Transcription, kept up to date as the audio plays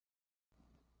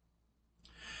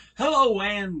Hello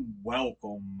and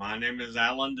welcome. My name is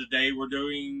Alan. Today we're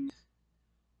doing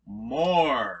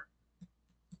more.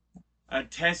 A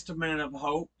Testament of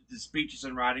Hope, the speeches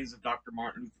and writings of Dr.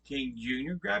 Martin Luther King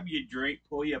Jr. Grab you a drink,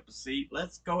 pull you up a seat.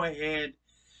 Let's go ahead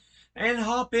and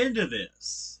hop into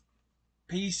this.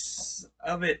 Piece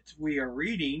of it we are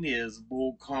reading is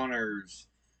Bull Connor's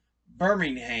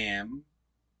Birmingham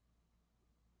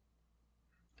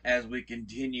as we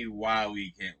continue Why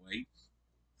We Can't Wait.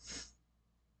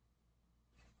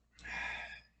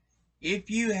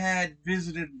 If you had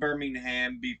visited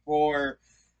Birmingham before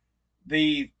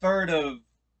the 3rd of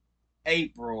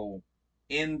April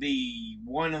in the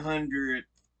 100th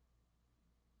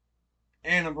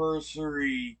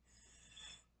anniversary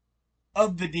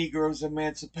of the Negro's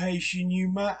emancipation, you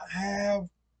might have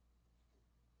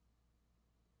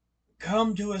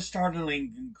come to a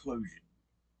startling conclusion.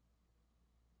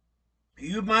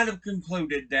 You might have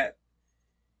concluded that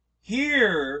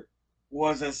here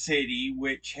was a city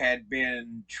which had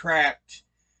been trapped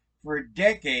for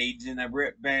decades in a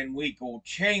Rip Van Winkle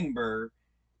chamber,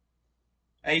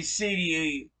 a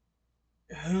city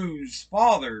whose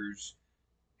fathers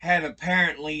had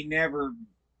apparently never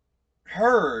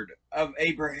heard of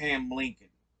Abraham Lincoln,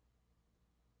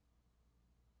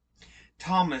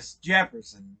 Thomas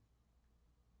Jefferson,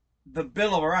 the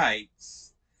Bill of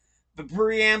Rights, the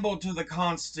preamble to the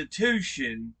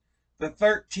Constitution, the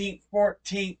 13th,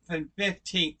 14th, and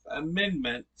 15th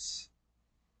Amendments,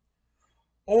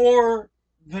 or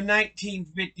the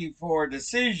 1954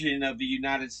 decision of the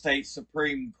United States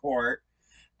Supreme Court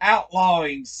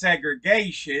outlawing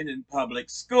segregation in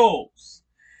public schools.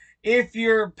 If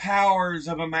your powers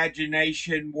of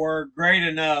imagination were great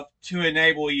enough to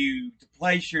enable you to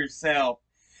place yourself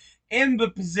in the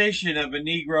position of a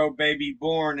Negro baby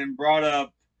born and brought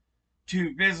up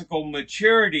to physical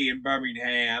maturity in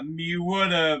Birmingham, you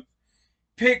would have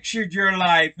pictured your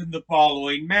life in the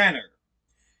following manner.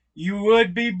 You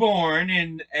would be born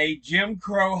in a Jim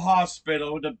Crow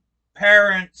hospital to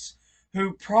parents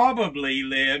who probably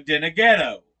lived in a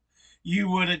ghetto. You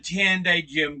would attend a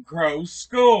Jim Crow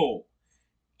school.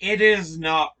 It is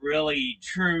not really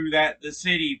true that the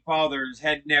city fathers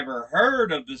had never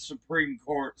heard of the Supreme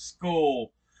Court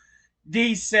school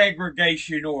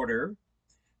desegregation order.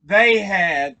 They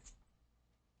had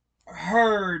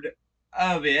heard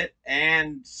of it,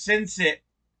 and since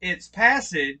its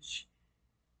passage,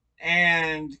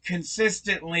 and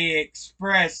consistently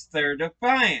expressed their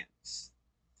defiance,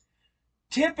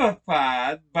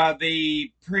 typified by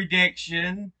the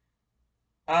prediction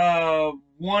of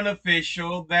one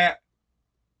official that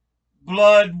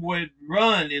blood would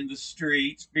run in the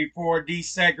streets before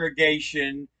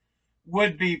desegregation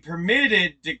would be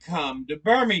permitted to come to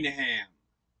Birmingham.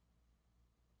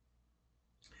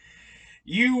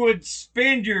 You would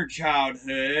spend your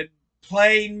childhood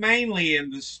playing mainly in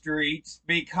the streets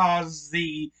because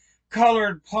the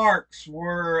colored parks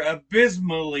were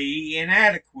abysmally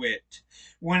inadequate.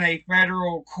 When a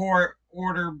federal court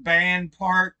order banned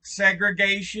park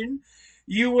segregation,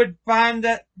 you would find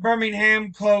that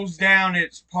Birmingham closed down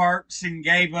its parks and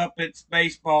gave up its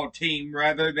baseball team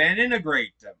rather than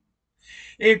integrate them.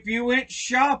 If you went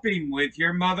shopping with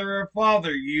your mother or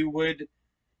father, you would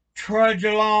trudge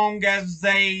along as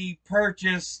they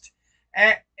purchased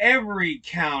at every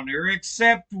counter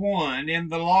except one in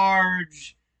the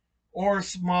large or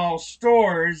small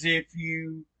stores. If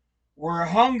you were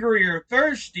hungry or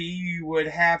thirsty, you would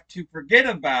have to forget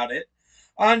about it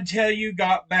until you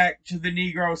got back to the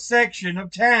Negro section of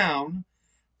town,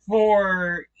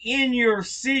 for in your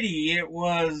city it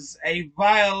was a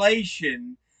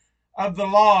violation of the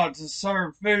law to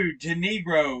serve food to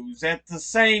Negroes at the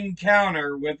same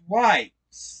counter with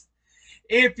whites.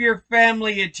 If your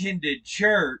family attended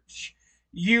church,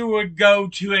 you would go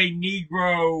to a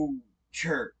Negro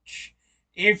church.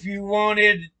 If you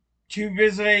wanted to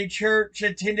visit a church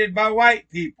attended by white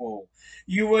people,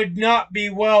 you would not be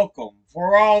welcome,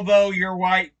 for although your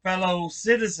white fellow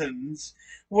citizens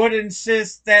would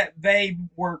insist that they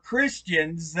were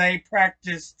Christians, they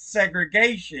practiced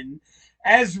segregation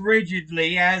as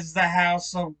rigidly as the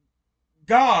house of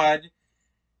God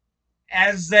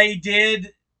as they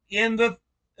did in the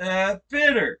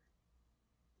theater.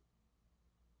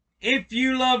 If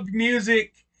you loved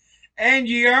music and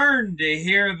you yearned to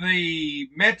hear the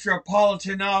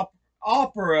Metropolitan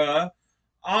Opera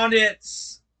on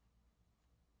its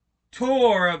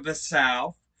tour of the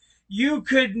South, you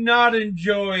could not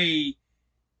enjoy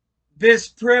this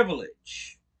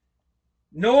privilege,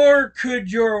 nor could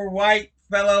your white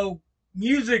fellow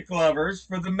music lovers,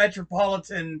 for the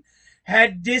Metropolitan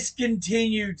had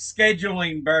discontinued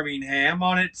scheduling Birmingham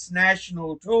on its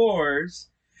national tours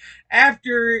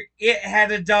after it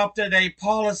had adopted a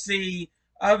policy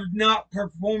of not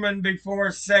performing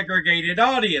before segregated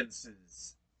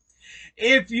audiences.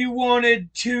 If you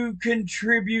wanted to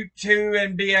contribute to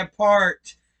and be a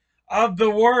part of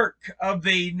the work of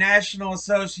the National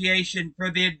Association for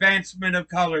the Advancement of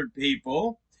Colored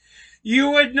People,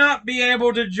 you would not be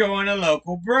able to join a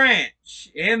local branch.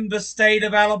 In the state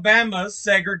of Alabama,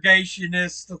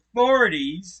 segregationist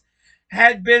authorities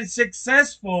had been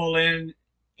successful in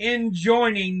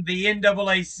enjoining the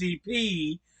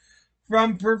NAACP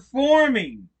from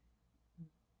performing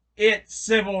its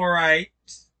civil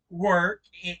rights work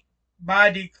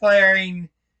by declaring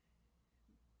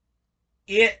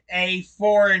it a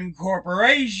foreign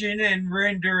corporation and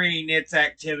rendering its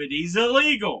activities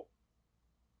illegal.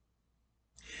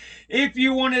 If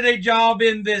you wanted a job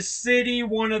in this city,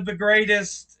 one of the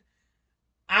greatest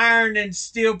iron and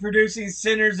steel producing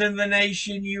centers in the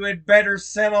nation, you had better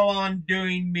settle on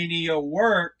doing menial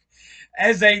work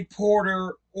as a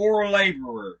porter or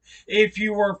laborer. If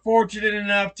you were fortunate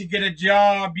enough to get a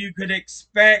job, you could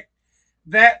expect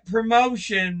that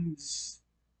promotions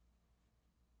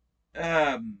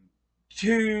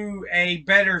to a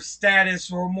better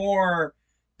status or more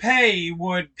pay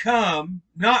would come,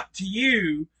 not to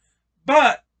you,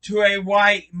 but to a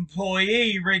white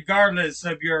employee, regardless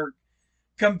of your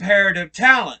comparative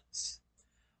talents.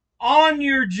 On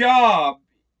your job,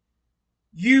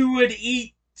 you would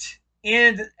eat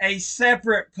in a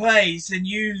separate place and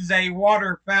use a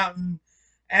water fountain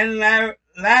and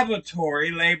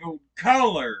lavatory labeled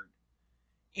colored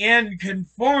in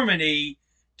conformity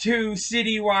to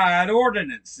citywide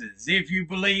ordinances. If you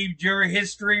believed your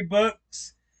history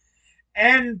books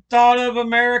and thought of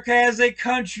America as a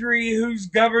country whose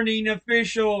governing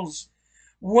officials,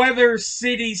 whether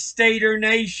city, state, or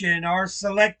nation, are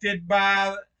selected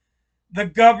by the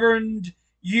governed,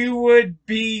 you would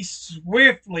be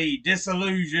swiftly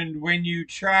disillusioned when you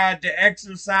tried to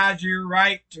exercise your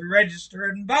right to register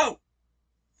and vote.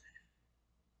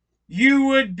 You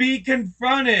would be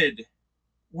confronted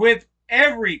with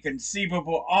every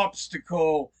conceivable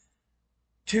obstacle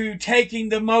to taking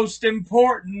the most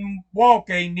important walk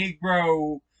a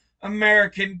Negro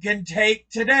American can take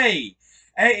today,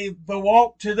 the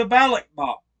walk to the ballot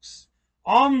box.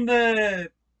 On the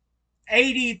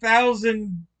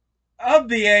 80,000 of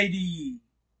the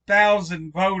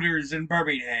 80,000 voters in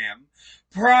Birmingham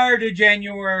prior to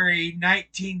January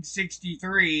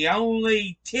 1963,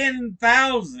 only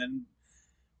 10,000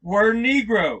 were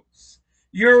Negroes.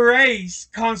 Your race,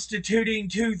 constituting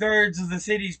 2/3 of the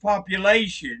city's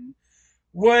population,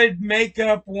 would make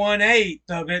up 1/8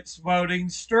 of its voting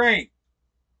strength.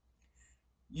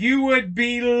 You would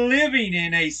be living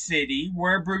in a city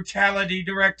where brutality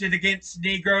directed against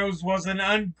Negroes was an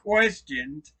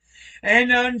unquestioned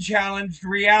and unchallenged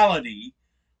reality.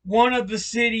 One of the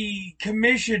city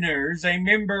commissioners, a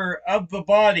member of the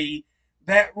body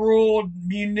that ruled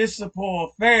municipal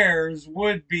affairs,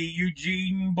 would be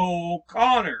Eugene Bull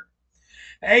Connor,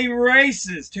 a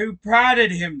racist who prided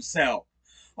himself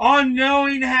on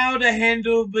knowing how to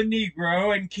handle the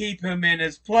Negro and keep him in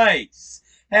his place.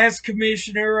 As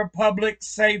Commissioner of Public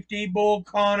Safety, Bull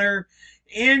Connor,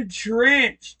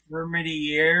 entrenched for many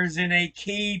years in a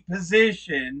key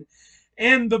position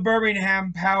in the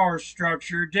Birmingham power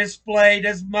structure, displayed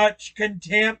as much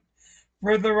contempt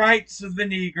for the rights of the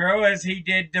Negro as he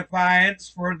did defiance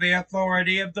for the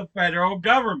authority of the federal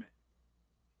government.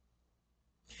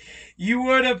 You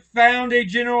would have found a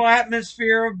general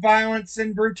atmosphere of violence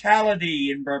and brutality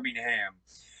in Birmingham.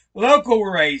 Local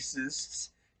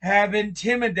racists have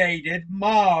intimidated,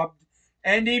 mobbed,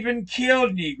 and even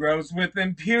killed Negroes with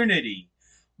impunity.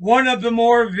 One of the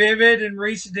more vivid and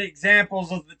recent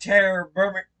examples of the terror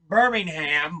of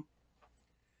Birmingham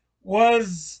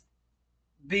was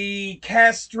the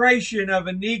castration of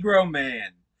a Negro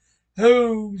man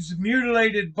whose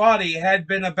mutilated body had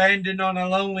been abandoned on a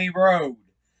lonely road.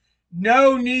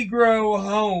 No Negro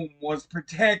home was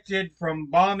protected from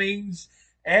bombings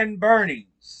and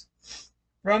burnings.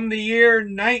 From the year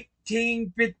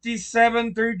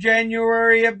 1957 through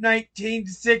January of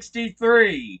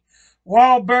 1963,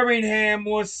 while Birmingham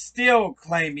was still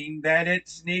claiming that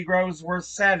its Negroes were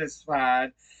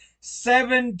satisfied,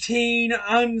 17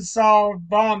 unsolved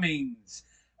bombings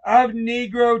of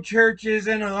Negro churches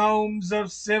and homes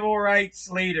of civil rights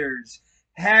leaders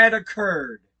had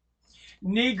occurred.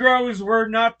 Negroes were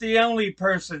not the only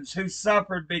persons who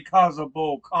suffered because of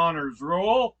Bull Connor's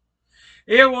rule.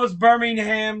 It was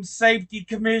Birmingham's safety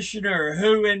commissioner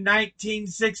who in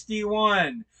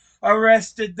 1961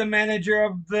 arrested the manager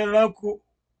of the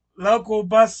local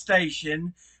bus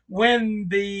station when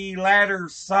the latter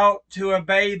sought to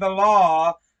obey the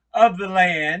law of the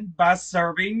land by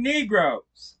serving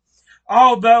Negroes.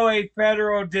 Although a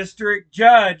federal district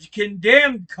judge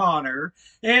condemned Connor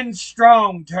in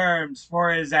strong terms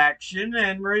for his action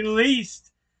and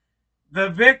released the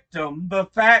victim, the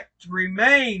fact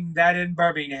remained that in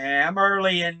Birmingham,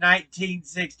 early in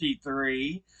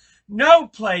 1963, no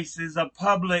places of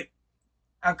public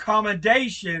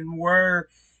accommodation were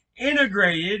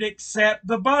integrated except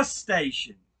the bus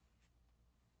station,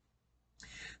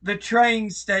 the train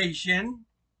station,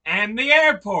 and the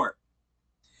airport.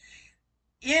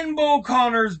 In Bull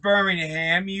Connors,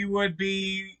 Birmingham, you would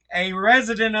be a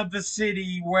resident of the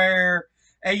city where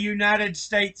a United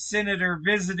States Senator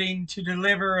visiting to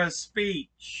deliver a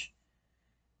speech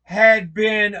had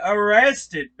been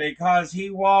arrested because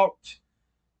he walked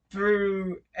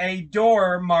through a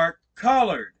door marked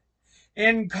colored.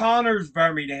 In Connors,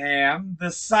 Birmingham,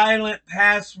 the silent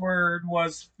password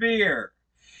was fear.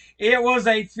 It was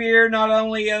a fear not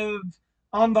only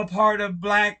on the part of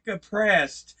black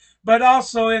oppressed, but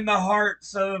also in the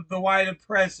hearts of the white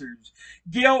oppressors.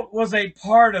 Guilt was a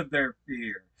part of their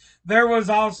fear. There was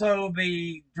also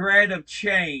the dread of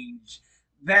change,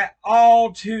 that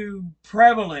all too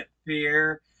prevalent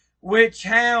fear, which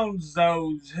hounds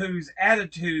those whose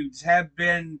attitudes have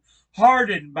been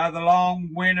hardened by the long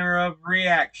winter of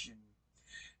reaction.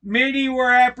 Many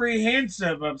were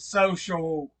apprehensive of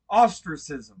social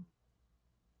ostracism.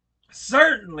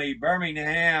 Certainly,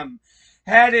 Birmingham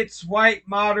had its white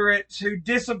moderates who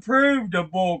disapproved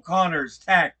of Bull Connor's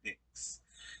tactics.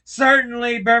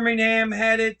 Certainly, Birmingham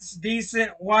had its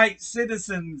decent white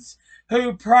citizens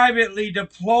who privately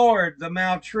deplored the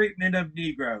maltreatment of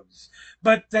Negroes,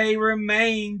 but they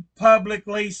remained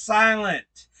publicly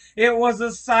silent. It was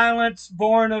a silence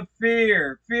born of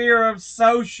fear, fear of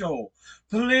social,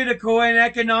 political, and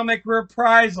economic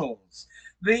reprisals.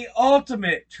 The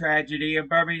ultimate tragedy of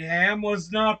Birmingham was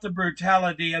not the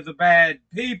brutality of the bad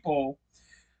people,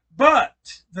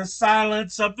 but the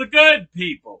silence of the good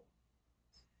people.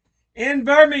 In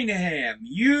Birmingham,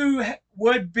 you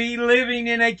would be living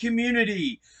in a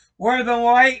community where the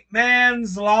white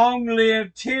man's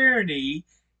long-lived tyranny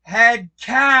had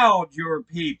cowed your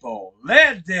people,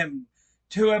 led them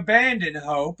to abandon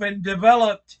hope, and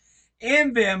developed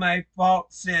in them a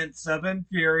false sense of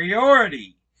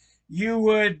inferiority. You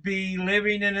would be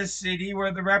living in a city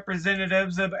where the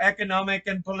representatives of economic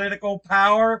and political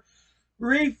power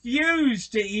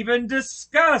refused to even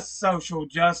discuss social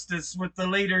justice with the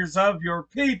leaders of your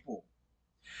people.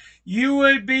 You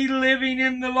would be living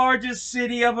in the largest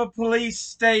city of a police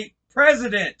state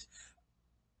president,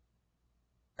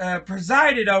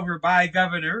 presided over by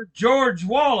Governor George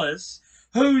Wallace,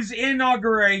 whose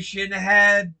inauguration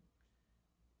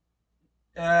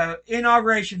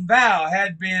vow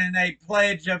had been a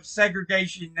pledge of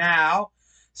segregation now,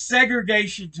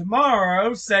 segregation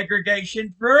tomorrow,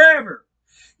 segregation forever.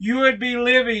 You would be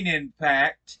living, in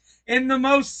fact, in the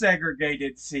most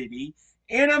segregated city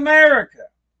in America.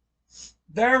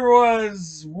 There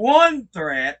was one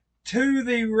threat to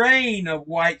the reign of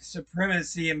white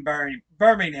supremacy in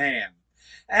Birmingham.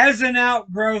 As an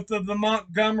outgrowth of the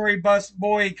Montgomery bus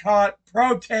boycott,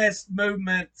 protest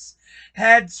movements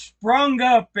had sprung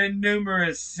up in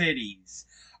numerous cities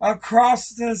across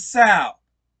the South.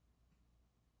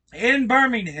 In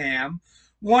Birmingham,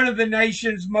 one of the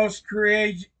nation's most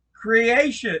courageous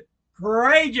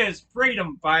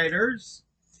freedom fighters,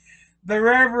 the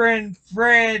Reverend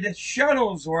Fred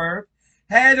Shuttlesworth,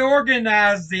 had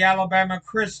organized the Alabama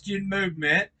Christian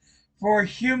Movement for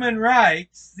Human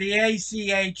Rights, the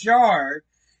ACHR,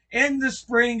 in the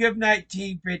spring of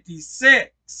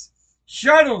 1956.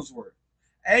 Shuttlesworth,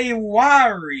 a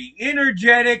wiry,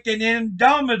 energetic, and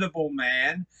indomitable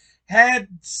man, had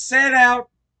set out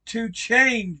to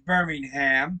change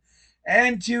Birmingham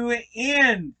and to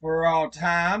end for all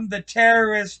time the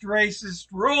terrorist racist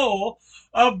rule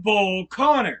of Bull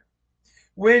Connor.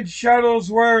 When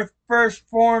Shuttlesworth first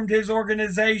formed his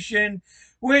organization,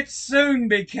 which soon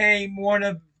became one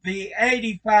of the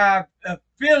 85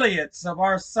 affiliates of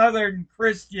our Southern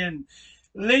Christian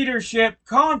Leadership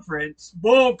Conference,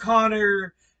 Bull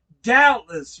Connor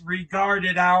doubtless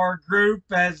regarded our group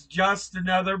as just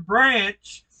another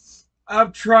branch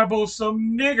of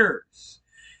troublesome niggers.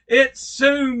 It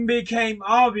soon became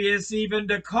obvious, even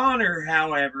to Connor,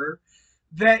 however,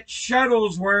 that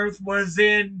Shuttlesworth was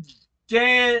in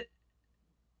dead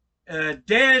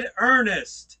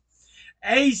earnest.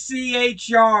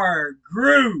 ACHR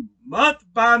grew month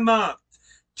by month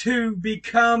to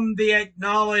become the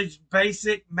acknowledged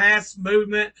basic mass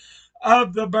movement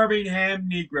of the Birmingham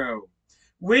Negro.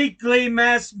 Weekly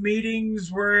mass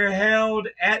meetings were held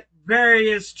at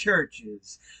various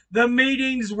churches. The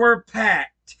meetings were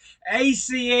packed.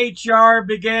 ACHR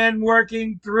began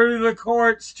working through the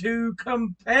courts to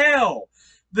compel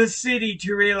the city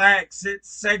to relax its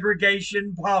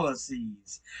segregation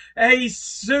policies. A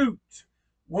suit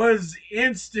was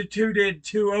instituted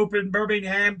to open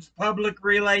Birmingham's public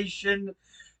relation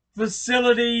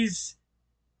facilities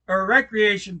or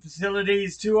recreation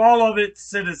facilities to all of its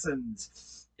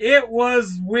citizens. It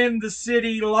was when the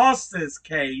city lost this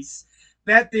case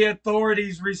that the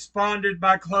authorities responded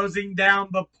by closing down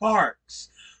the parks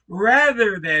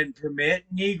rather than permit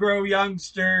Negro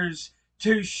youngsters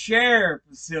to share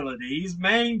facilities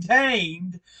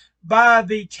maintained by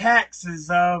the taxes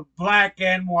of black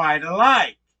and white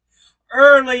alike.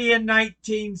 Early in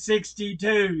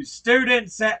 1962,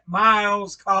 students at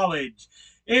Miles College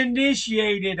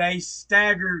initiated a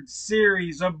staggered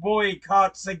series of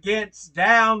boycotts against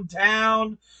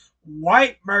downtown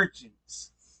white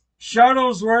merchants.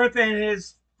 Shuttlesworth and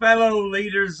his fellow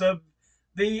leaders of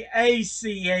the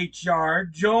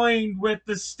ACHR joined with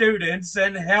the students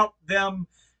and helped them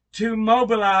to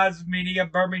mobilize many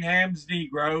of Birmingham's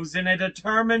Negroes in a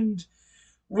determined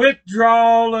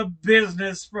withdrawal of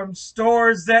business from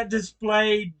stores that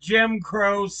displayed Jim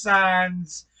Crow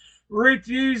signs,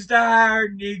 refused to hire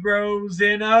Negroes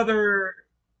in other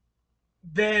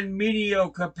than menial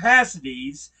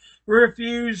capacities,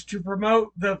 refused to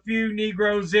promote the few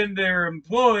Negroes in their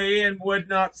employ, and would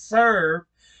not serve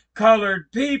colored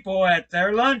people at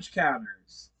their lunch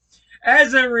counters.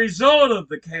 As a result of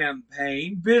the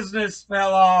campaign, business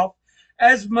fell off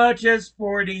as much as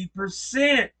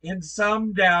 40% in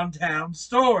some downtown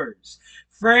stores.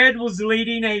 Fred was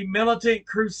leading a militant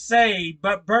crusade,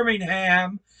 but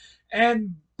Birmingham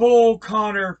and Bull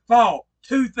Connor fought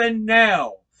tooth and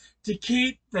nail to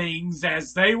keep things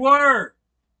as they were.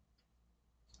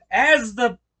 As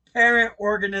the parent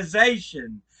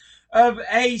organization of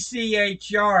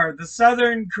ACHR, the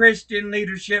Southern Christian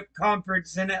Leadership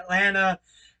Conference in Atlanta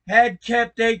had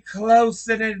kept a close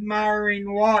and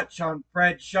admiring watch on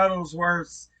Fred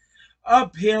Shuttlesworth's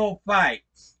uphill fight.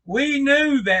 We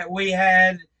knew that we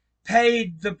had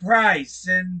paid the price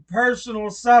in personal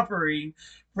suffering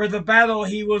for the battle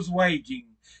he was waging.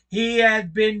 He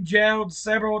had been jailed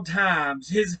several times.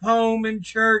 His home and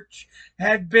church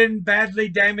had been badly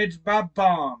damaged by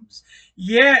bombs.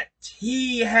 Yet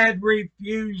he had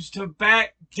refused to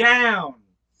back down.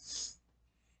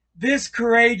 This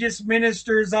courageous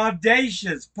minister's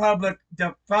audacious public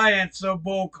defiance of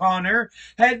Bull Connor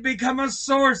had become a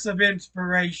source of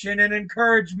inspiration and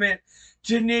encouragement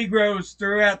to Negroes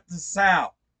throughout the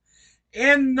South.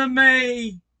 In the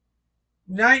May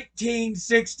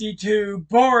 1962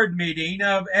 board meeting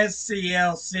of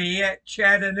SCLC at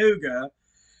Chattanooga,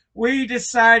 we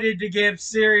decided to give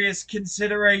serious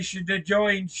consideration to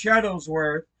join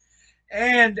Shuttlesworth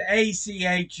and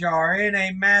ACHR in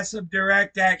a massive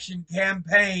direct action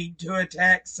campaign to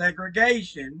attack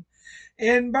segregation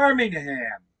in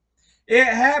Birmingham. It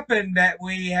happened that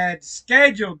we had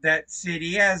scheduled that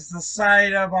city as the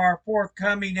site of our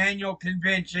forthcoming annual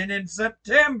convention in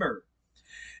September.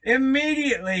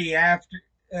 Immediately after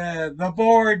the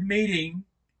board meeting,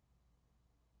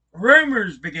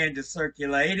 rumors began to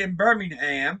circulate in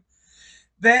Birmingham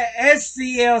that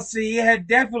SCLC had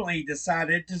definitely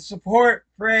decided to support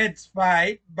Fred's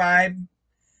fight by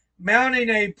mounting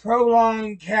a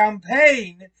prolonged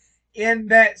campaign in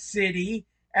that city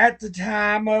at the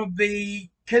time of the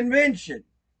convention.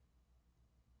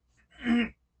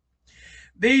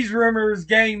 These rumors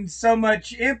gained so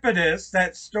much impetus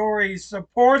that stories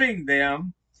supporting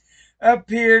them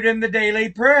appeared in the daily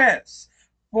press.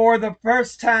 For the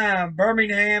first time,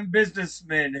 Birmingham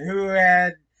businessmen who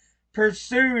had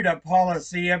pursued a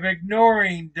policy of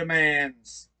ignoring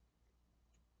demands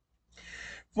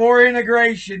for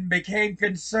integration became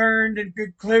concerned and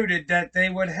concluded that they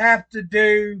would have to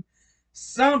do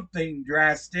something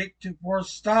drastic to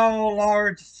forestall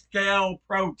large-scale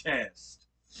protest.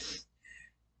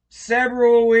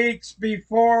 Several weeks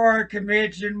before our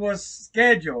convention was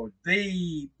scheduled,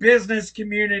 the business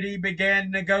community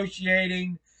began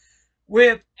negotiating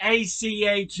with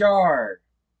ACHR.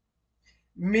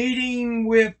 Meeting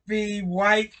with the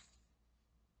White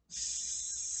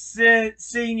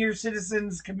Senior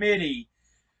Citizens Committee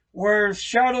were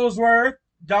Shuttlesworth,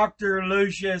 Dr.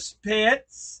 Lucius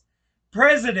Pitts,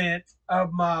 president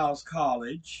of Miles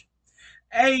College,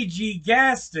 A.G.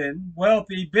 Gaston,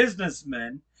 wealthy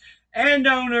businessman and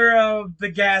owner of the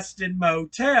Gaston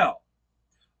Motel,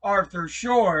 Arthur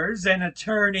Shores, an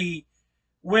attorney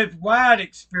with wide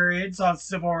experience on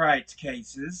civil rights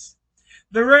cases,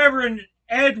 the Reverend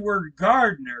Edward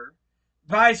Gardner,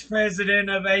 Vice President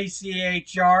of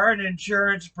ACHR, and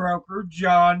insurance broker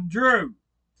John Drew.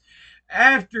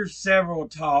 After several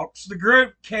talks, the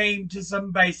group came to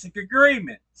some basic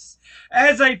agreements.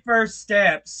 As a first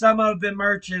step, some of the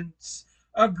merchants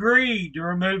agreed to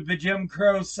remove the Jim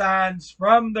Crow signs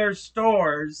from their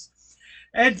stores,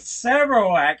 and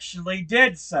several actually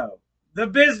did so. The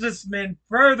businessmen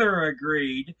further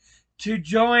agreed to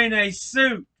join in a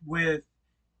suit with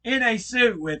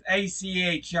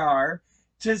ACHR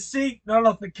to seek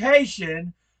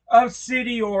nullification of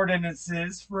city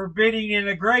ordinances forbidding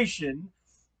integration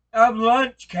of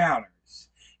lunch counters.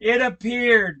 It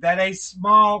appeared that a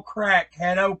small crack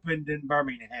had opened in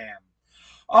Birmingham.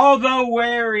 Although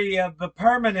wary of the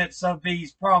permanence of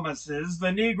these promises, the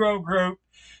Negro group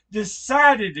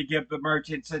decided to give the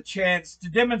merchants a chance to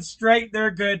demonstrate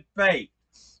their good faith.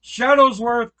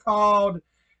 Shuttlesworth called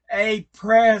a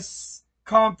press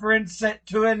conference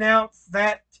to announce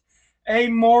that a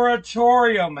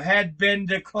moratorium had been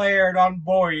declared on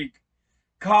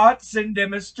boycotts and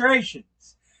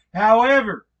demonstrations.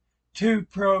 However, to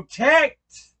protect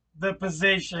the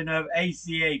position of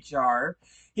ACHR,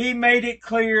 he made it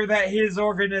clear that his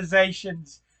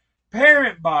organization's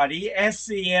parent body,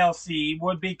 SCLC,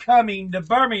 would be coming to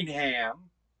Birmingham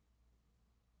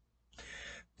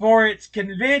for its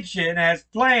convention as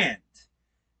planned,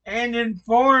 and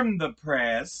informed the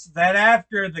press that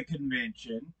after the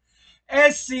convention,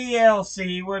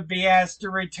 SCLC would be asked to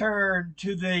return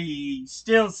to the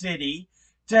Steel City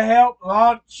to help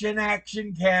launch an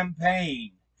action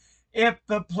campaign if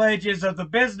the pledges of the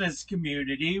business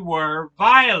community were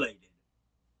violated.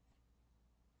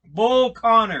 Bull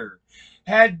Connor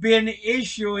had been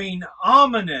issuing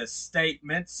ominous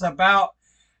statements about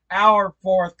our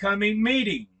forthcoming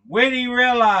meeting. When he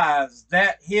realized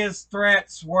that his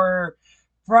threats were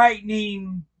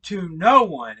frightening to no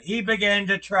one, he began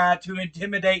to try to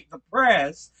intimidate the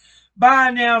press by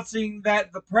announcing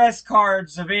that the press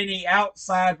cards of any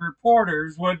outside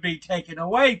reporters would be taken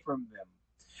away from them.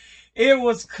 It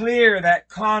was clear that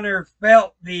Connor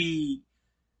felt the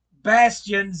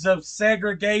bastions of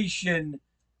segregation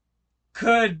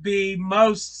could be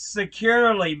most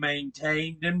securely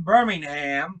maintained in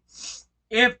Birmingham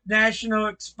if national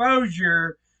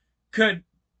exposure could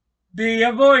be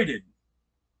avoided.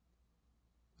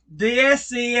 The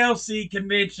SCLC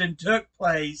convention took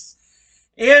place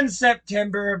in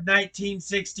September of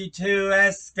 1962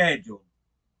 as scheduled.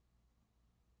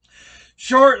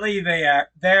 Shortly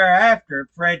thereafter,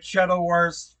 Fred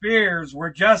Shuttleworth's fears were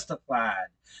justified.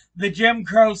 The Jim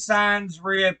Crow signs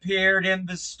reappeared in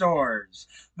the stores.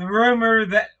 The rumor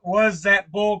was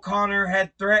that Bull Connor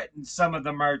had threatened some of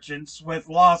the merchants with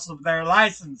loss of their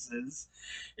licenses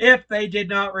if they did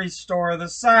not restore the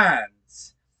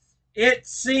signs. It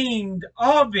seemed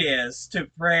obvious to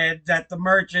Fred that the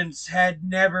merchants had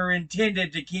never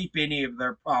intended to keep any of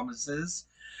their promises.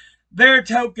 Their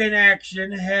token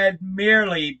action had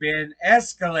merely been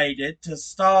escalated to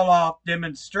stall off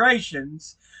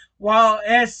demonstrations while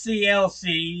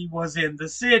SCLC was in the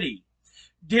city.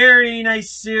 During a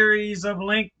series of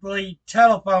lengthy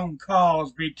telephone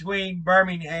calls between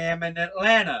Birmingham and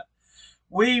Atlanta,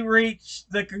 we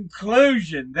reached the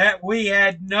conclusion that we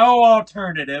had no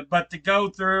alternative but to go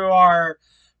through our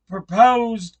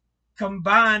proposed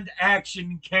combined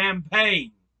action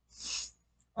campaign.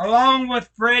 Along with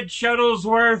Fred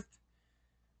Shuttlesworth,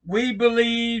 we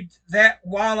believed that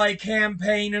while a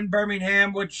campaign in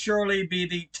Birmingham would surely be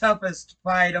the toughest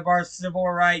fight of our civil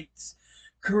rights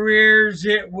careers,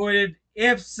 it would,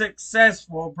 if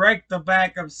successful, break the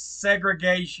back of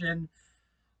segregation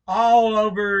all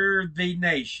over the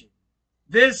nation.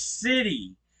 This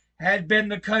city had been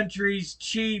the country's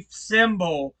chief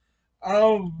symbol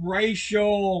of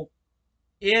racial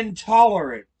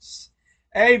intolerance.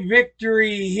 A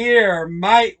victory here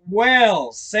might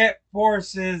well set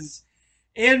forces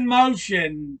in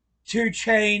motion to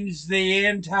change the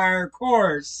entire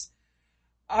course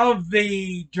of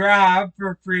the drive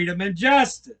for freedom and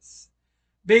justice,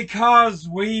 because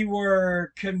we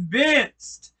were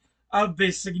convinced of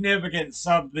the significance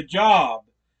of the job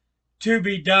to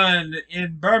be done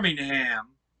in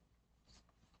Birmingham.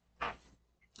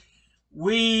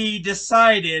 We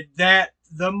decided that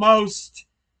the most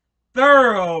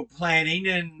thorough planning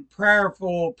and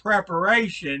prayerful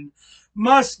preparation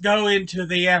must go into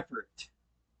the effort.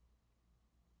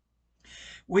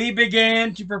 We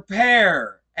began to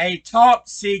prepare a top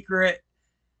secret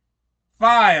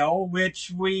file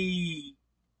which we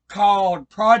called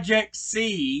Project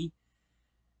C,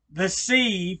 the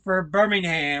C for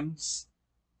Birmingham's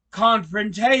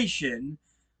confrontation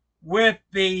with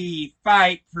the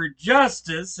fight for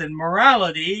justice and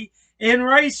morality in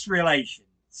race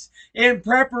relations. In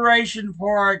preparation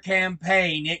for our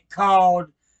campaign, I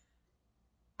called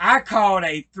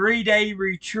a 3-day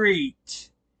retreat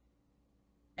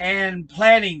and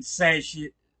planning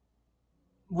session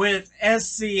with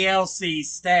SCLC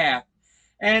staff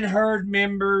and herd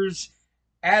members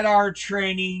at our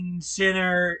training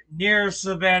center near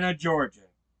Savannah, Georgia.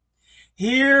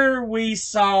 Here we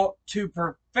sought to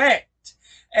perfect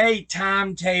a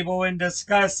timetable and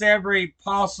discuss every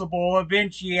possible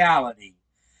eventuality.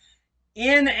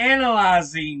 In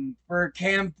analyzing for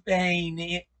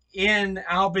campaign in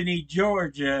Albany,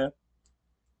 Georgia,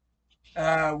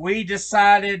 we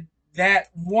decided that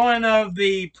one of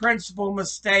the principal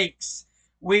mistakes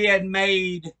we had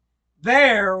made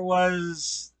there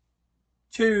was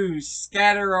to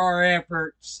scatter our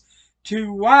efforts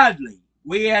too widely.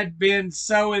 We had been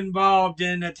so involved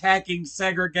in attacking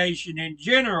segregation in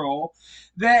general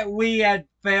that we had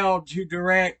failed to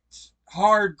direct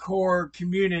our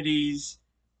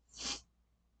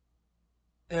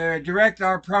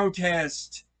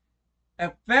protest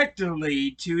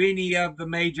effectively to any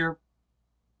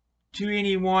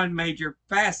one major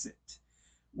facet.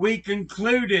 We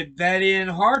concluded that in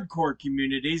hardcore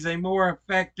communities, a more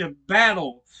effective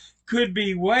battle could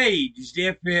be waged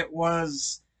if it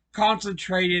was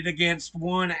concentrated against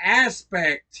one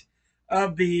aspect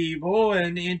of the evil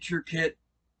and intricate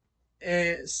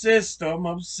system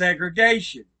of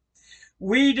segregation.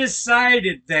 We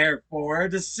decided, therefore,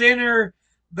 to center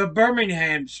the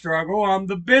Birmingham struggle on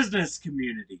the business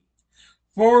community,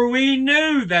 for we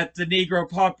knew that the Negro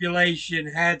population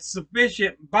had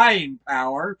sufficient buying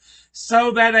power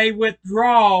so that a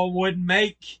withdrawal would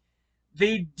make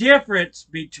the difference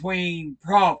between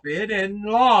profit and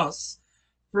loss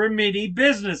for many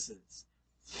businesses.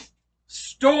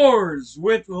 Stores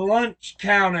with lunch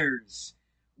counters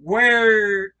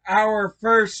were our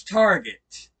first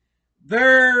target.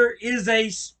 There is a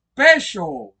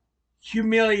special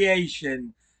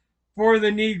humiliation for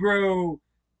the Negro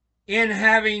in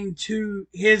having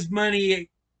his money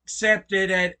accepted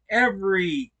at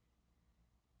every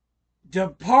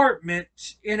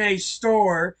department in a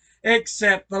store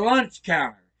except the lunch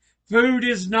counter. Food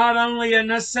is not only a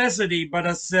necessity but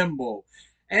a symbol,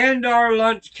 and our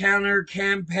lunch counter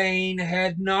campaign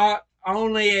had not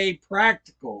only a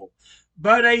practical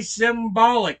but a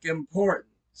symbolic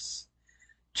importance.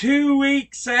 2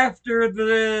 weeks after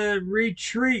the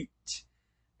retreat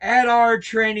at our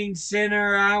training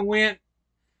center, I went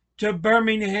to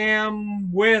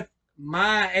Birmingham with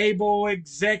my able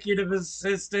executive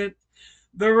assistant,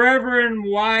 the Reverend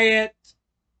Wyatt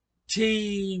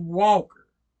T. Walker,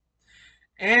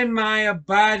 and my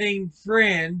abiding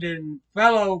friend and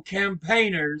fellow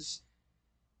campaigner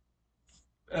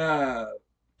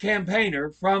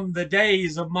from the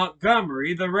days of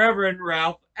Montgomery, the Reverend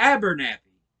Ralph Abernathy,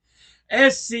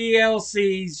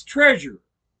 SCLC's treasurer.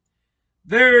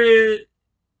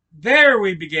 There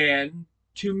we began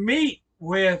to meet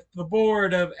with the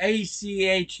board of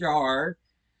ACHR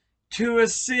to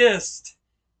assist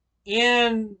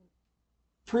in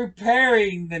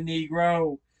preparing the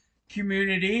Negro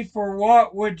community for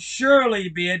what would surely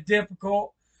be a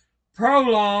difficult,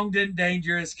 prolonged, and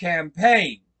dangerous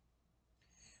campaign.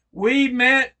 We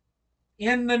met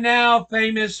in the now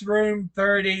famous Room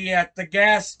 30 at the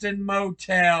Gaston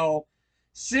Motel,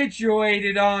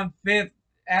 situated on 5th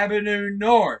Avenue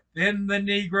North in the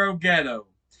Negro Ghetto.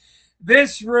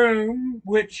 This room,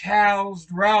 which housed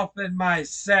Ralph and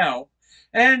myself,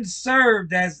 and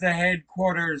served as the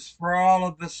headquarters for all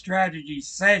of the strategy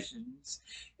sessions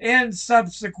in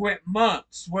subsequent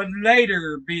months, would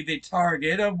later be the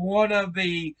target of one of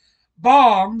the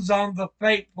bombs on the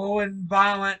fateful and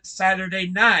violent Saturday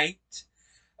night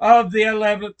of the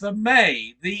 11th of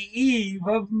May, the eve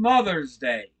of Mother's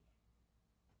Day.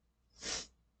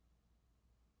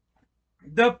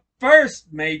 The first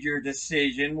major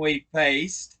decision we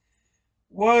faced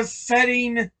was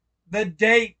setting the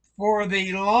date for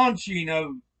the launching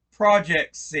of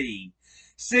Project C,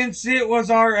 since it was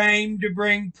our aim to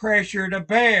bring pressure to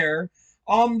bear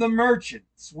on the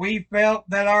merchants. We felt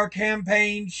that our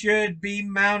campaign should be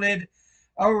mounted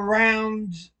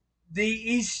around the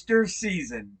Easter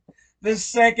season, the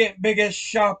second biggest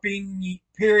shopping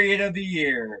period of the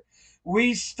year.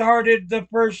 We started the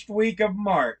first week of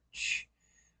March.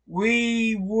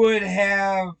 We would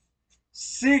have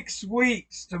 6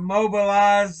 weeks to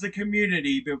mobilize the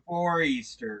community before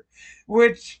Easter,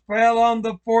 which fell on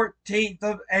the 14th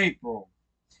of April.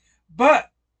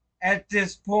 But at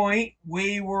this point,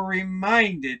 we were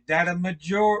reminded that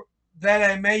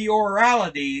a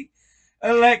mayoralty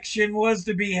election was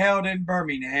to be held in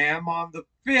Birmingham on the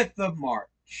 5th of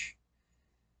March.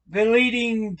 The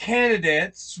leading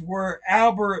candidates were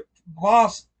Albert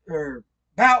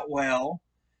Boutwell,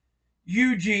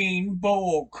 Eugene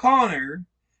Bull Connor,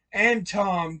 and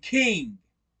Tom King.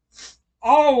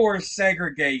 All were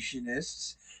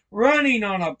segregationists running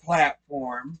on a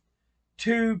platform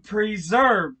to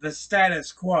preserve the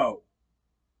status quo.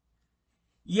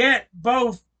 Yet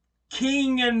both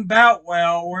King and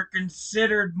Boutwell were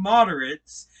considered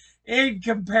moderates in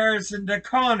comparison to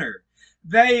Connor.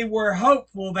 They were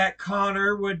hopeful that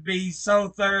Connor would be so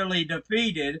thoroughly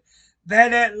defeated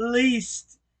that at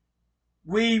least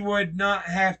we would not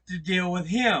have to deal with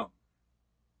him.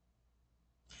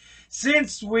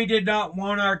 Since we did not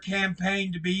want our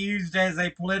campaign to be used as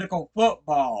a political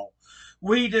football,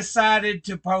 we decided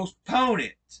to postpone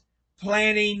it,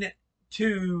 planning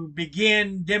to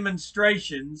begin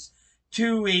demonstrations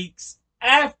 2 weeks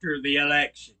after the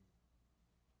election.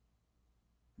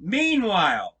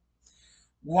 Meanwhile,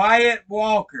 Wyatt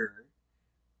Walker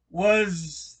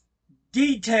was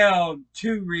detailed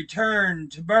to return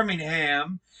to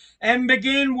Birmingham and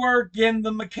begin work in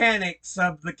the mechanics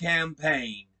of the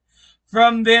campaign.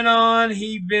 From then on,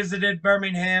 he visited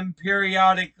Birmingham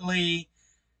periodically,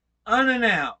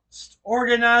 unannounced,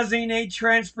 organizing a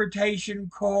transportation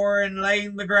corps and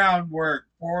laying the groundwork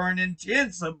for an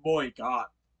intensive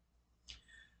boycott.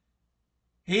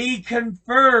 He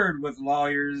conferred with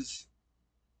lawyers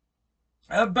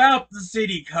about the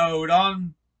city code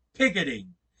on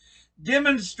picketing,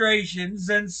 demonstrations,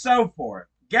 and so forth,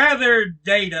 gathered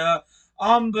data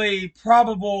on the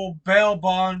probable bail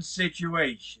bond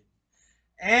situation,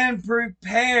 and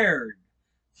prepared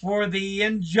for the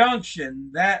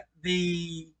injunction that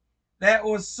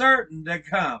was certain to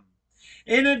come.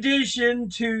 In addition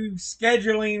to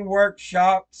scheduling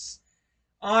workshops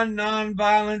on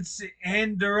nonviolence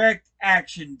and direct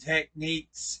action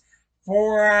techniques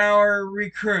for our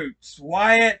recruits,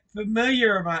 Wyatt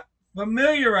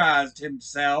familiarized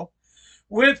himself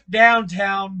with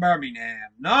downtown Birmingham,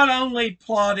 not only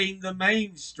plotting the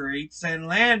main streets and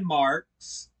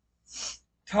landmarks,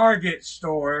 Target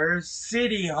stores,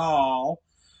 City Hall,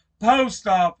 post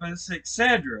office,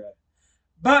 etc.,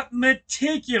 but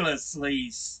meticulously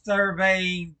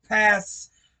surveying paths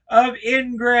of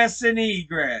ingress and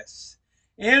egress.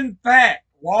 In fact,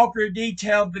 Walker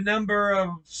detailed the number of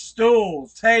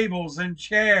stools, tables, and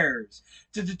chairs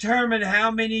to determine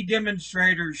how many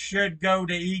demonstrators should go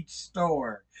to each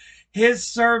store. His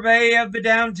survey of the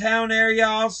downtown area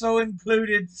also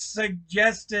included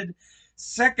suggested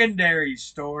secondary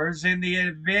stores in the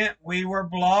event we were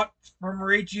blocked from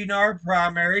reaching our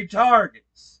primary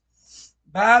targets.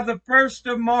 By the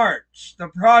 1st of March, the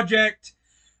project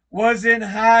was in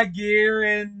high gear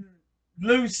and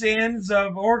loose ends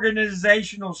of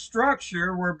organizational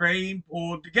structure were being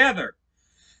pulled together.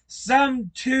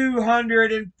 Some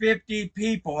 250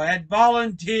 people had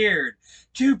volunteered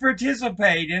to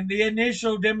participate in the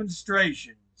initial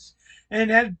demonstrations and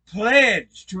had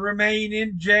pledged to remain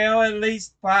in jail at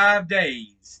least 5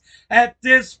 days. At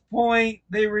this point,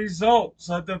 the results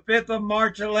of the 5th of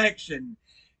March election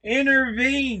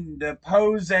intervened to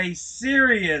pose a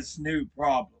serious new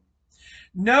problem.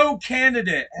 No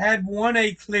candidate had won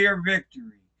a clear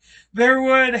victory. There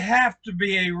would have to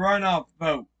be a runoff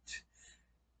vote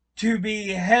to be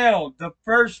held the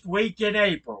first week in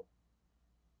April.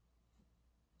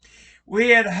 We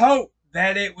had hoped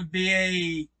that if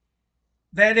a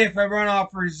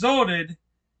runoff resulted,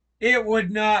 it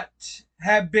would not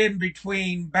have been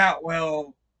between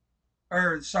Boutwell,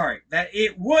 that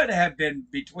it would have been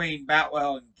between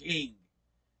Boutwell and King.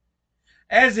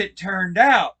 As it turned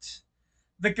out,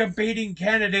 the competing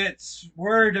candidates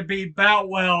were to be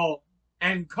Boutwell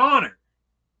and Connor.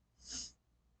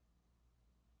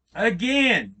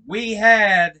 Again, we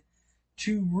had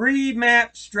to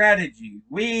remap strategy.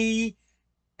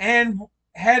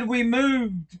 Had we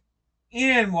moved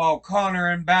in while Connor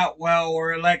and Boutwell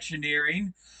were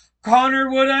electioneering, Connor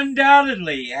would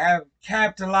undoubtedly have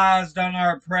capitalized on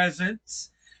our presence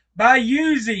by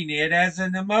using it as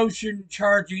an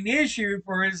emotion-charging issue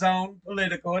for his own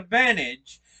political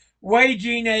advantage,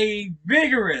 waging a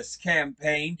vigorous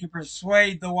campaign to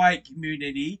persuade the white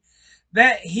community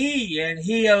that he and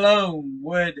he alone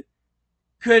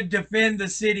could defend the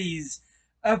city's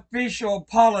official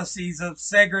policies of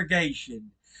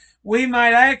segregation. We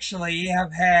might actually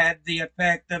have had the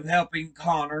effect of helping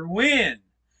Connor win.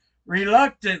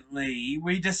 Reluctantly,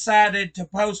 we decided to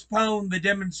postpone the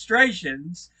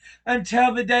demonstrations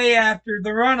until the day after the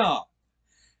runoff.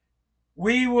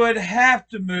 We would have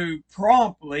to move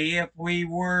promptly if we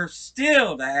were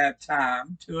still to have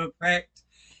time to effect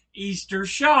Easter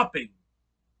shopping.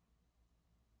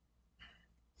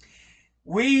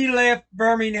 We left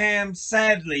Birmingham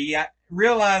sadly,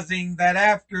 realizing that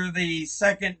after this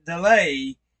second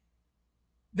delay,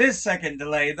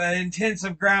 the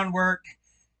intensive groundwork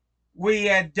we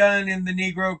had done in the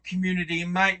Negro community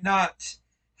might not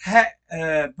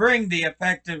bring the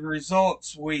effective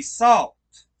results we sought.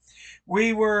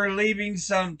 We were leaving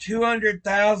some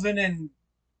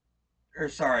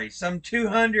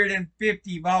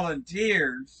 250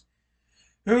 volunteers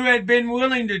who had been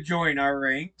willing to join our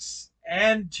ranks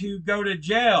and to go to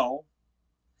jail.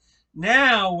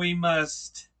 Now we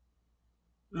must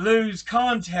lose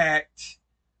contact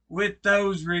with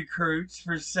those recruits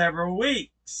for several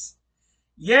weeks.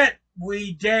 Yet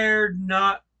we dared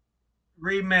not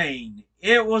remain.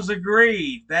 It was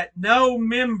agreed that no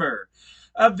member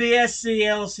of the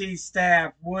SCLC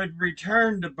staff would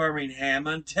return to Birmingham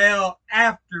until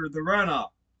after the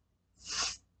runoff.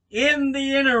 In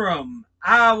the interim,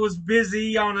 I was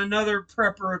busy on another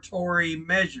preparatory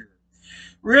measure.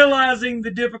 Realizing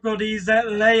the difficulties that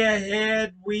lay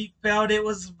ahead, we felt it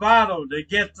was vital to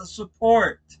get the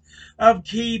support of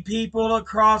key people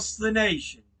across the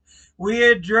nation. We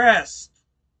addressed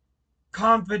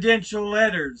confidential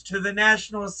letters to the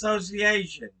National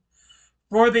Association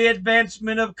for the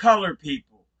Advancement of Colored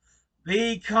People,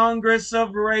 the Congress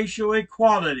of Racial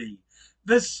Equality,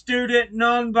 the Student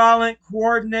Nonviolent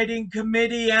Coordinating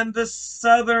Committee, and the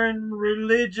Southern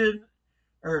Regional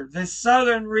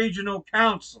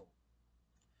Council,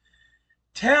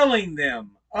 telling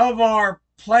them of our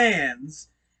plans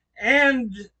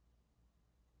and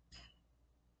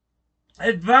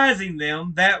advising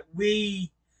them that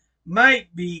we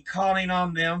might be calling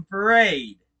on them for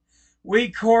aid.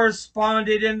 We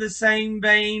corresponded in the same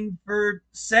vein with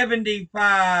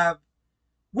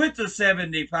the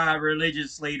 75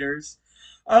 religious leaders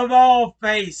of all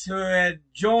faiths who had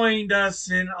joined us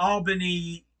in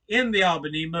the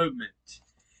Albany movement.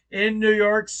 In New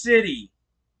York City,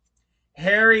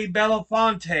 Harry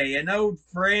Belafonte, an old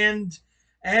friend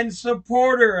and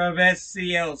supporter of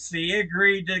SCLC,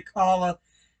 agreed to call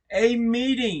a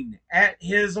meeting at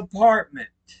his apartment.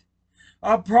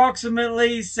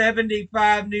 Approximately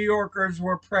 75 New Yorkers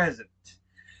were present.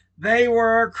 They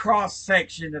were a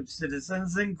cross-section of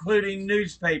citizens, including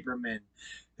newspapermen,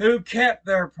 who kept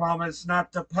their promise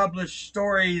not to publish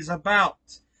stories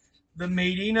about the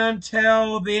meeting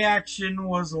until the action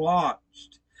was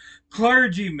launched.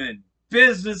 Clergymen,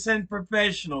 business and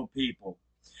professional people,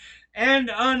 and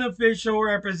unofficial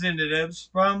representatives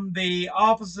from the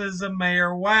offices of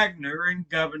Mayor Wagner and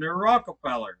Governor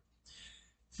Rockefeller.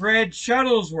 Fred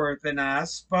Shuttlesworth and I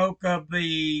spoke of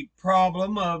the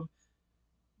problem of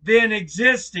then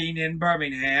existing in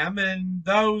Birmingham and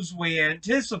those we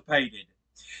anticipated.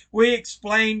 We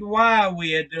explained why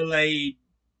we had delayed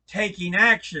taking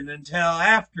action until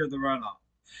after the runoff,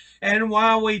 and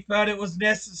why we felt it was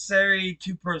necessary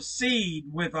to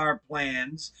proceed with our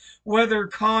plans, whether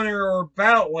Connor or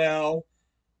Boutwell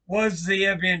was the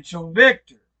eventual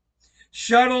victor.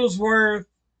 Shuttlesworth,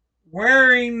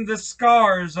 wearing the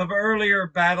scars of earlier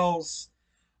battles,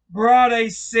 brought a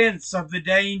sense of the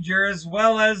danger as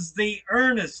well as the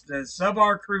earnestness of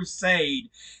our crusade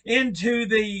into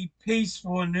the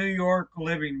peaceful New York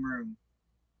living room.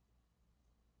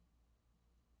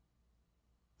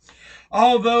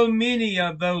 Although many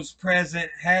of those present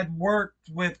had worked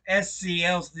with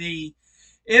SCLC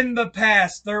in the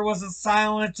past, there was a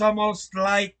silence almost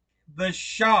like the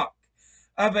shock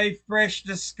of a fresh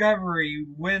discovery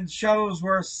when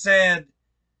Shuttlesworth said,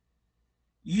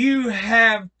 "You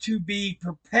have to be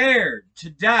prepared to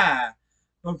die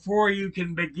before you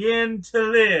can begin to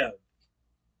live."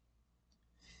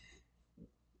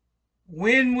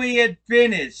 When we had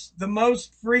finished, the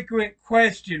most frequent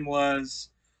question was,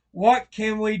 "What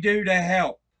can we do to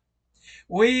help?"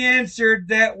 We answered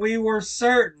that we were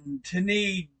certain to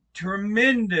need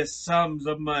tremendous sums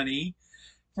of money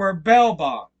for bail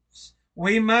bonds.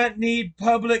 We might need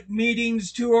public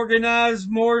meetings to organize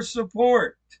more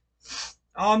support.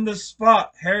 On the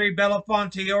spot, Harry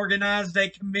Belafonte organized a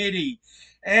committee,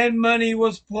 and money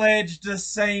was pledged the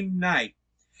same night.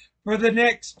 For the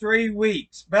next 3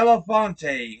 weeks,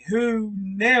 Belafonte, who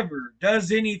never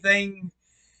does anything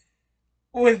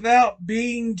without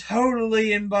being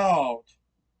totally involved,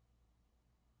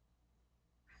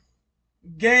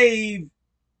 gave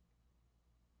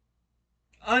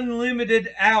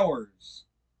unlimited hours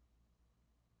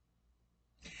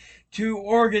to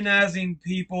organizing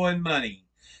people and money.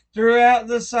 Throughout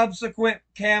the subsequent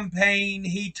campaign,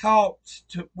 he talked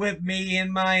with me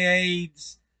and my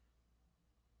aides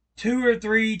 2 or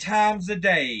 3 times a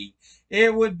day.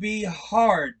 It would be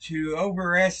hard to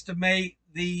overestimate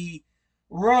the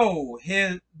role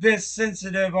this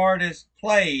sensitive artist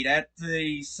played at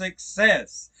the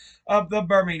success of the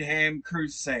Birmingham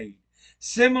Crusade.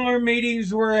 Similar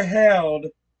meetings were held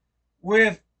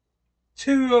with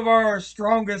two of our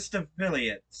strongest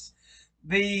affiliates,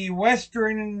 the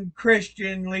Western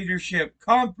Christian Leadership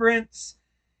Conference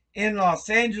in Los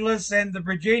Angeles and the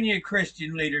Virginia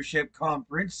Christian Leadership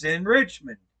Conference in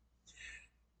Richmond.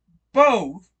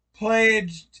 Both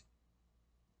pledged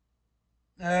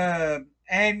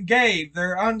and gave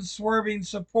their unswerving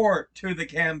support to the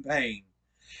campaign.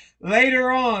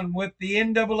 Later on, with the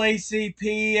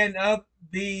NAACP and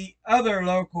the other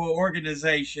local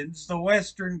organizations, the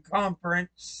Western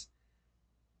Conference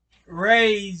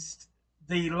raised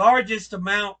the largest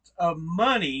amount of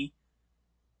money,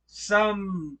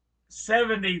 some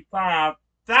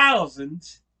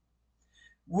 75,000,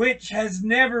 which has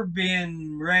never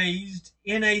been raised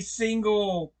in a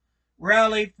single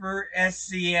rally for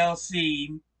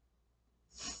SCLC.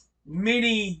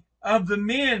 Many of the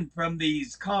men from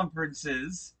these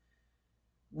conferences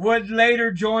would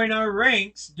later join our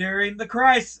ranks during the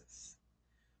crisis.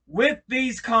 With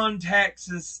these contacts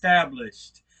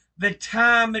established, the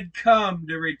time had come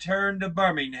to return to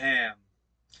Birmingham.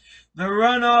 The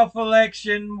runoff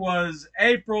election was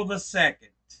April the 2nd.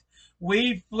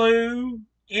 We flew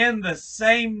in the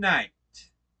same night.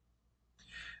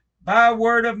 By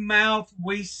word of mouth,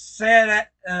 we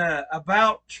set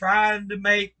about trying to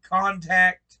make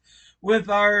contact with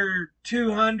our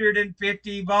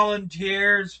 250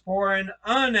 volunteers for an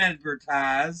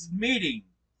unadvertised meeting.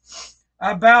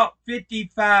 About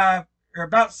 65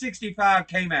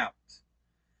 came out.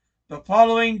 The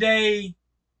following day,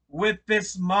 with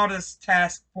this modest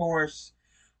task force,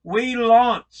 we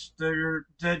launched the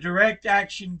direct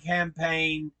action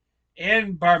campaign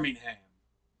in Birmingham.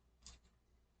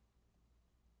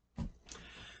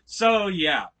 So,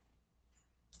 yeah.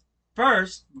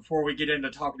 First, before we get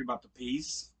into talking about the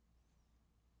piece,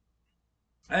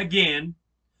 again,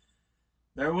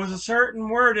 there was a certain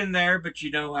word in there, but you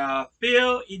know how I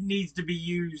feel. It needs to be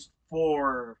used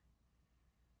for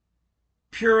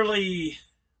purely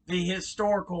the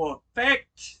historical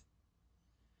effect.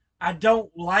 I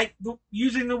don't like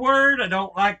using the word. I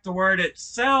don't like the word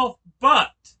itself,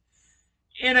 but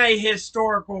in a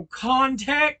historical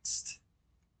context,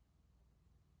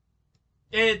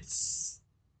 it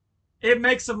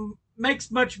makes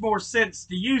much more sense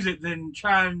to use it than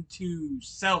trying to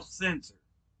self-censor.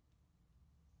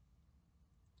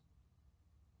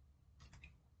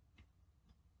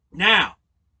 Now,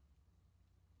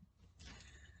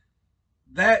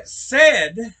 that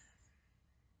said,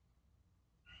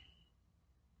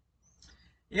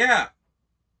 yeah,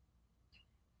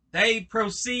 they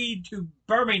proceed to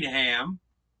Birmingham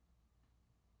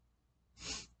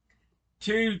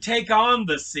to take on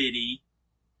the city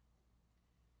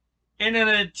in an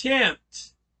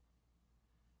attempt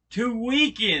to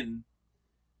weaken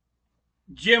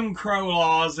Jim Crow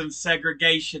laws and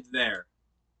segregation there.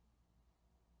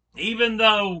 Even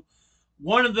though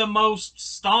one of the most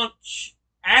staunch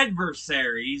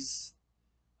adversaries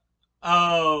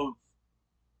of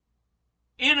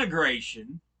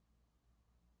integration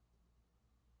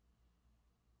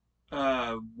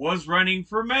was running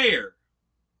for mayor,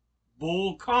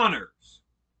 Bull Connors.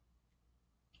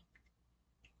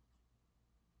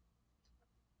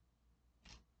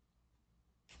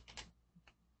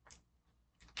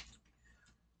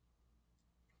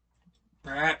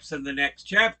 Perhaps in the next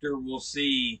chapter we'll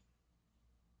see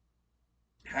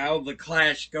how the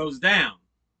clash goes down.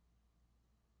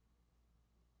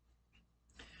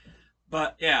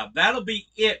 But yeah, that'll be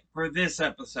it for this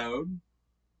episode.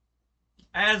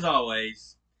 As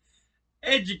always,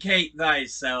 educate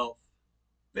thyself.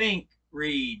 Think,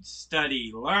 read,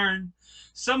 study, learn.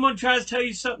 Someone tries to tell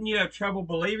you something you have trouble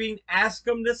believing, ask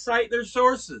them to cite their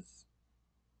sources.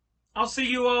 I'll see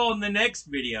you all in the next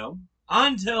video.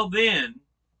 Until then,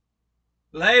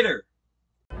 later.